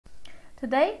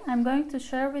Today I'm going to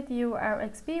share with you our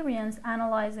experience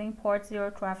analyzing port 0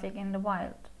 traffic in the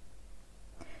wild.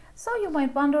 So you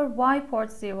might wonder, why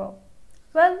port 0?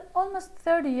 Well, almost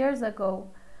 30 years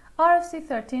ago, RFC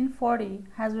 1340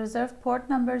 has reserved port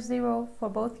number 0 for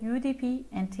both UDP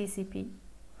and TCP.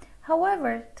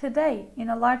 However, today in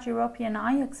a large European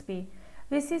IXP,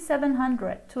 we see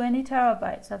 720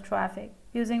 terabytes of traffic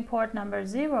using port number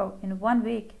 0 in 1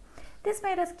 week. This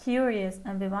made us curious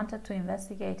and we wanted to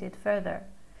investigate it further.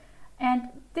 And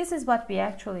this is what we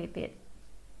actually did.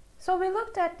 So we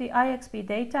looked at the IXP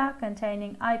data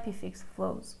containing IPFix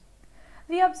flows.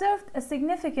 We observed a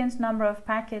significant number of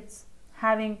packets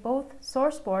having both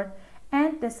source port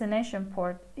and destination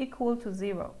port equal to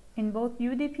 0 in both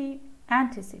UDP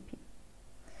and TCP.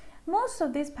 Most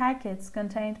of these packets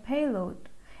contained payload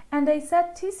and they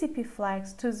set TCP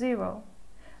flags to 0.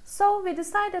 So we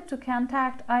decided to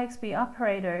contact IXP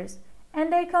operators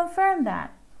and they confirmed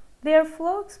that their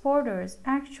flow exporters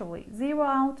actually zero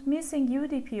out missing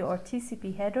UDP or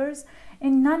TCP headers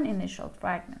in non-initial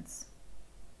fragments.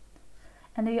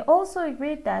 And they also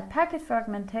agreed that packet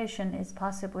fragmentation is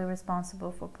possibly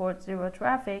responsible for port 0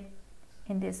 traffic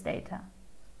in this data.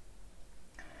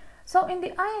 So in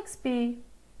the IXP,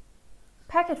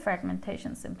 packet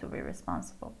fragmentation seemed to be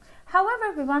responsible.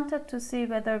 However, we wanted to see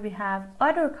whether we have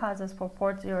other causes for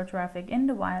port 0 traffic in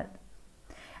the wild.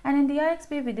 And in the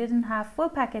IXP, we didn't have full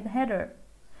packet header,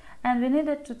 and we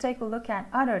needed to take a look at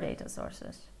other data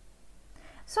sources.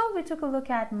 So we took a look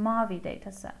at MAVI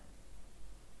dataset.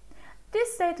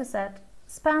 This dataset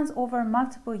spans over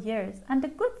multiple years, and the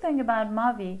good thing about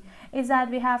MAVI is that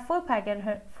we have full packet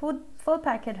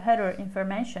header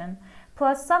information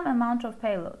plus some amount of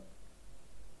payload.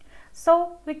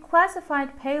 So we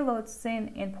classified payloads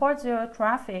seen in port 0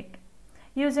 traffic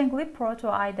using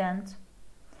libproto-ident.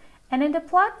 And in the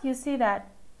plot you see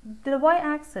that the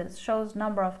y-axis shows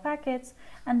number of packets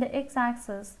and the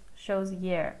x-axis shows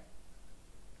year.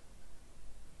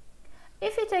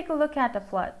 If you take a look at the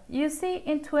plot, you see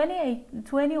in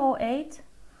 2008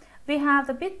 we have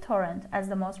the BitTorrent as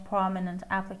the most prominent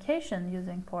application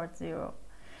using port 0,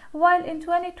 while in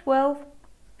 2012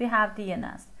 we have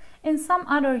DNS. In some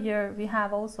other year we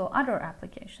have also other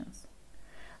applications.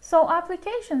 So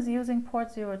applications using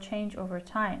port 0 change over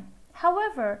time.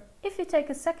 However, if you take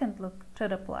a second look to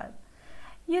the plot,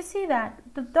 you see that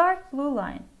the dark blue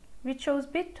line, which shows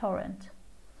BitTorrent,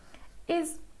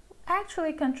 is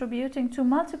actually contributing to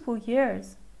multiple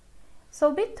years.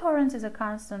 So BitTorrent is a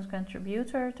constant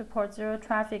contributor to port 0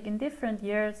 traffic in different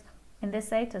years in this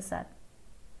dataset.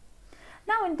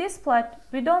 Now in this plot,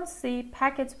 we don't see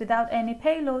packets without any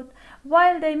payload,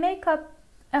 while they make up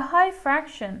a high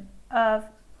fraction of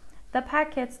the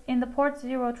packets in the port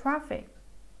 0 traffic.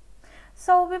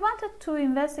 So we wanted to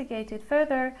investigate it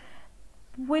further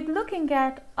with looking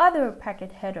at other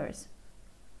packet headers.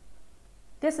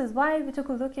 This is why we took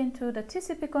a look into the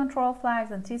TCP control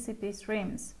flags and TCP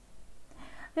streams.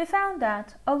 We found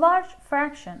that a large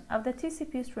fraction of the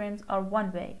TCP streams are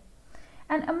one-way.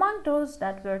 And among those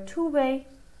that were two-way,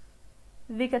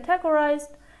 we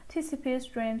categorized TCP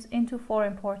streams into 4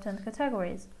 important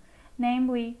categories,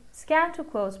 namely scan to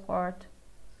close port,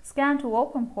 scan to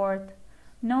open port,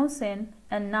 no SYN,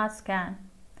 and not scan.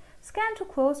 Scan to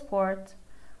close port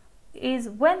is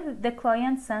when the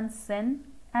client sends SYN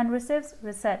and receives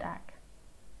reset ACK,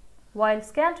 while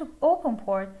scan to open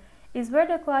port is where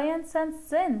the client sends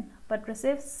SYN but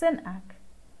receives SYN ACK.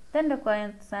 Then the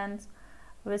client sends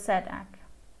reset ACK.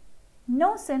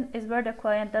 No SYN is where the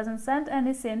client doesn't send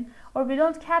any SYN or we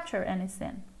don't capture any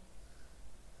SYN.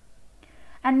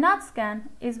 And not scan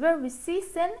is where we see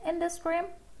SYN in the stream,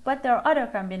 but there are other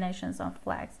combinations of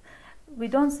flags. We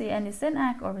don't see any SYN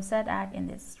ACK or reset ACK in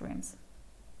these streams.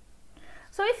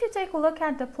 So if you take a look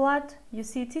at the plot, you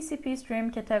see TCP stream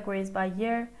categories by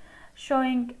year,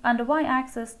 showing on the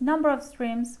y-axis number of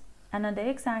streams and on the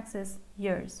x-axis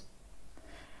years.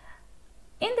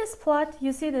 In this plot,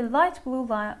 you see the light blue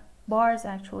bars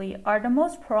actually are the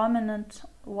most prominent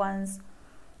ones,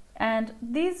 and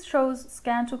these shows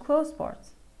scan to close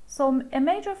ports. So a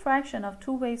major fraction of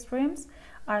two-way streams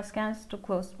are scans to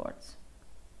closed ports.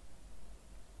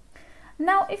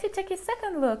 Now if you take a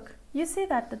second look, you see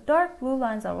that the dark blue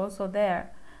lines are also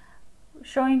there,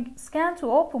 showing scan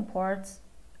to open ports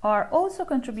are also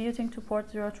contributing to port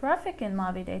 0 traffic in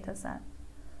MAVI dataset.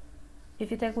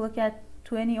 If you take a look at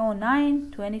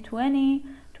 2009, 2020,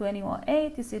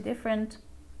 2008, you see different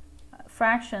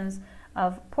fractions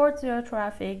of port 0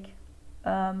 traffic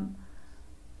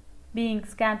being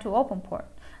scanned to open port.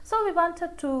 So we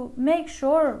wanted to make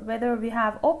sure whether we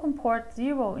have open port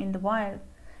 0 in the wild,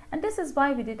 and this is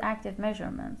why we did active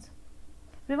measurements.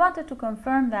 We wanted to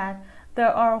confirm that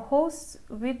there are hosts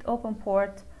with open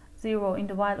port 0 in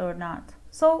the wild or not.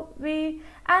 So we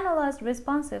analyzed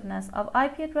responsiveness of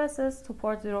IP addresses to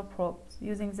port 0 probes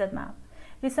using ZMAP.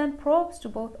 We sent probes to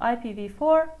both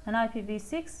IPv4 and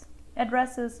IPv6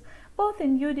 addresses, both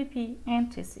in UDP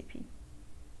and TCP.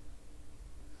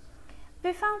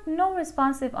 We found no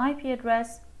responsive IP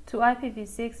address to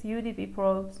IPv6 UDP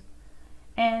probes,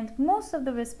 and most of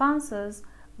the responses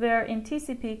were in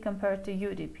TCP compared to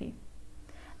UDP.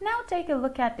 Now take a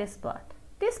look at this plot.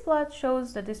 This plot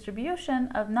shows the distribution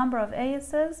of number of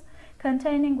ASs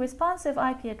containing responsive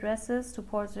IP addresses to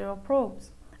port 0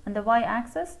 probes. On the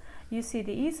y-axis, you see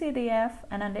the ECDF,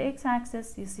 and on the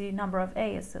x-axis, you see number of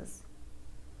ASs.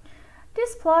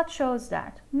 This plot shows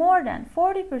that more than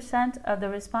 40% of the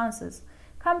responses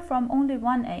come from only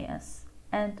one AS,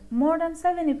 and more than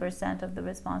 70% of the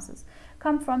responses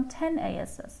come from 10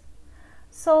 ASs.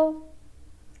 So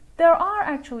there are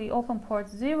actually open port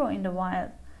 0 in the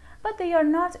wild, but they are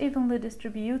not evenly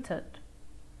distributed.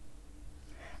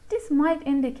 This might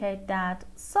indicate that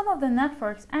some of the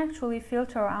networks actually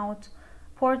filter out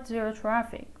port 0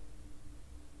 traffic,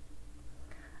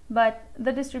 but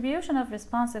the distribution of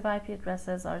responsive IP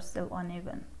addresses are still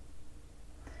uneven.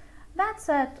 That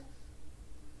said,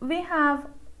 we have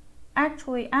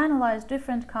actually analyzed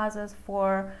different causes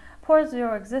for port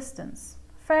 0 existence.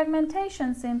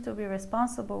 Fragmentation seemed to be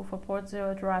responsible for port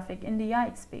 0 traffic in the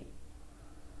IXP.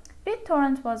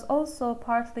 BitTorrent was also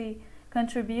partly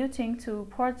contributing to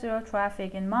port 0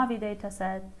 traffic in Mavi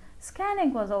dataset.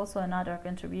 Scanning was also another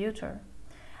contributor.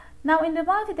 Now in the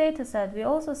Mavi dataset, we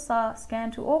also saw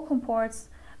scan to open ports,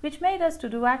 which made us to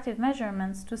do active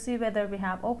measurements to see whether we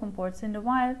have open ports in the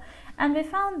wild, and we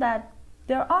found that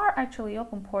there are actually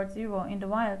open port 0 in the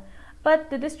wild, but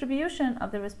the distribution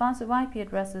of the responsive IP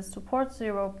addresses to port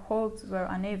 0 probes were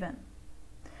uneven.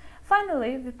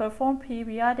 Finally, we performed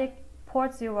periodic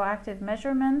port 0 active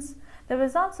measurements, the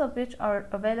results of which are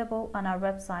available on our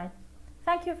website.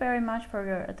 Thank you very much for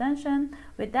your attention.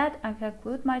 With that, I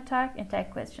conclude my talk and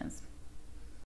take questions.